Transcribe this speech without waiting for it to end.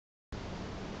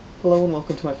Hello and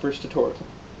welcome to my first tutorial.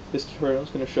 This tutorial is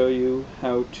going to show you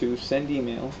how to send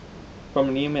email from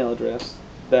an email address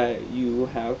that you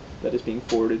have that is being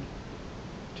forwarded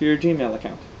to your Gmail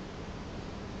account.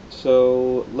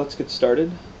 So let's get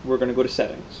started. We're going to go to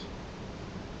Settings.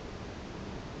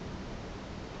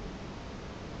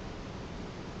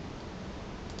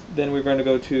 Then we're going to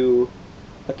go to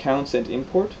Accounts and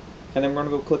Import, and then we're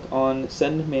going to go click on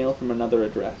Send Mail from Another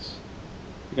Address.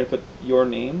 You're going to put your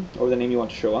name, or the name you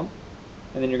want to show up,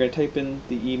 and then you're going to type in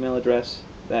the email address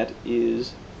that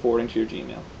is forwarding to your Gmail.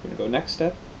 You're going to go next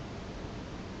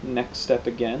step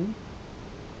again,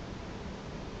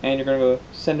 and you're going to go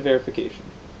send verification.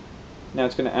 Now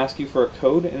it's going to ask you for a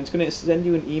code, and it's going to send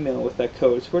you an email with that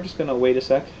code. So we're just going to wait a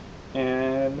sec,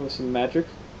 and with some magic,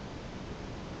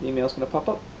 the email is going to pop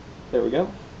up. There we go.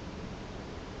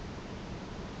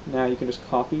 Now you can just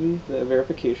copy the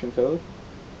verification code,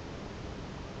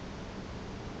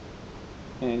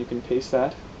 and you can paste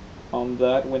that on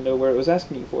that window where it was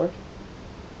asking you for it.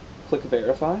 Click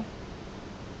Verify,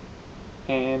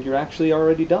 and you're actually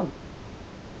already done.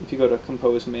 If you go to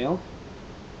Compose Mail,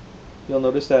 you'll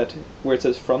notice that where it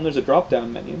says From, there's a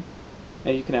drop-down menu,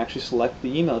 and you can actually select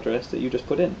the email address that you just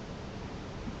put in.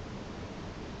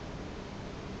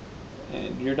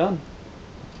 And you're done.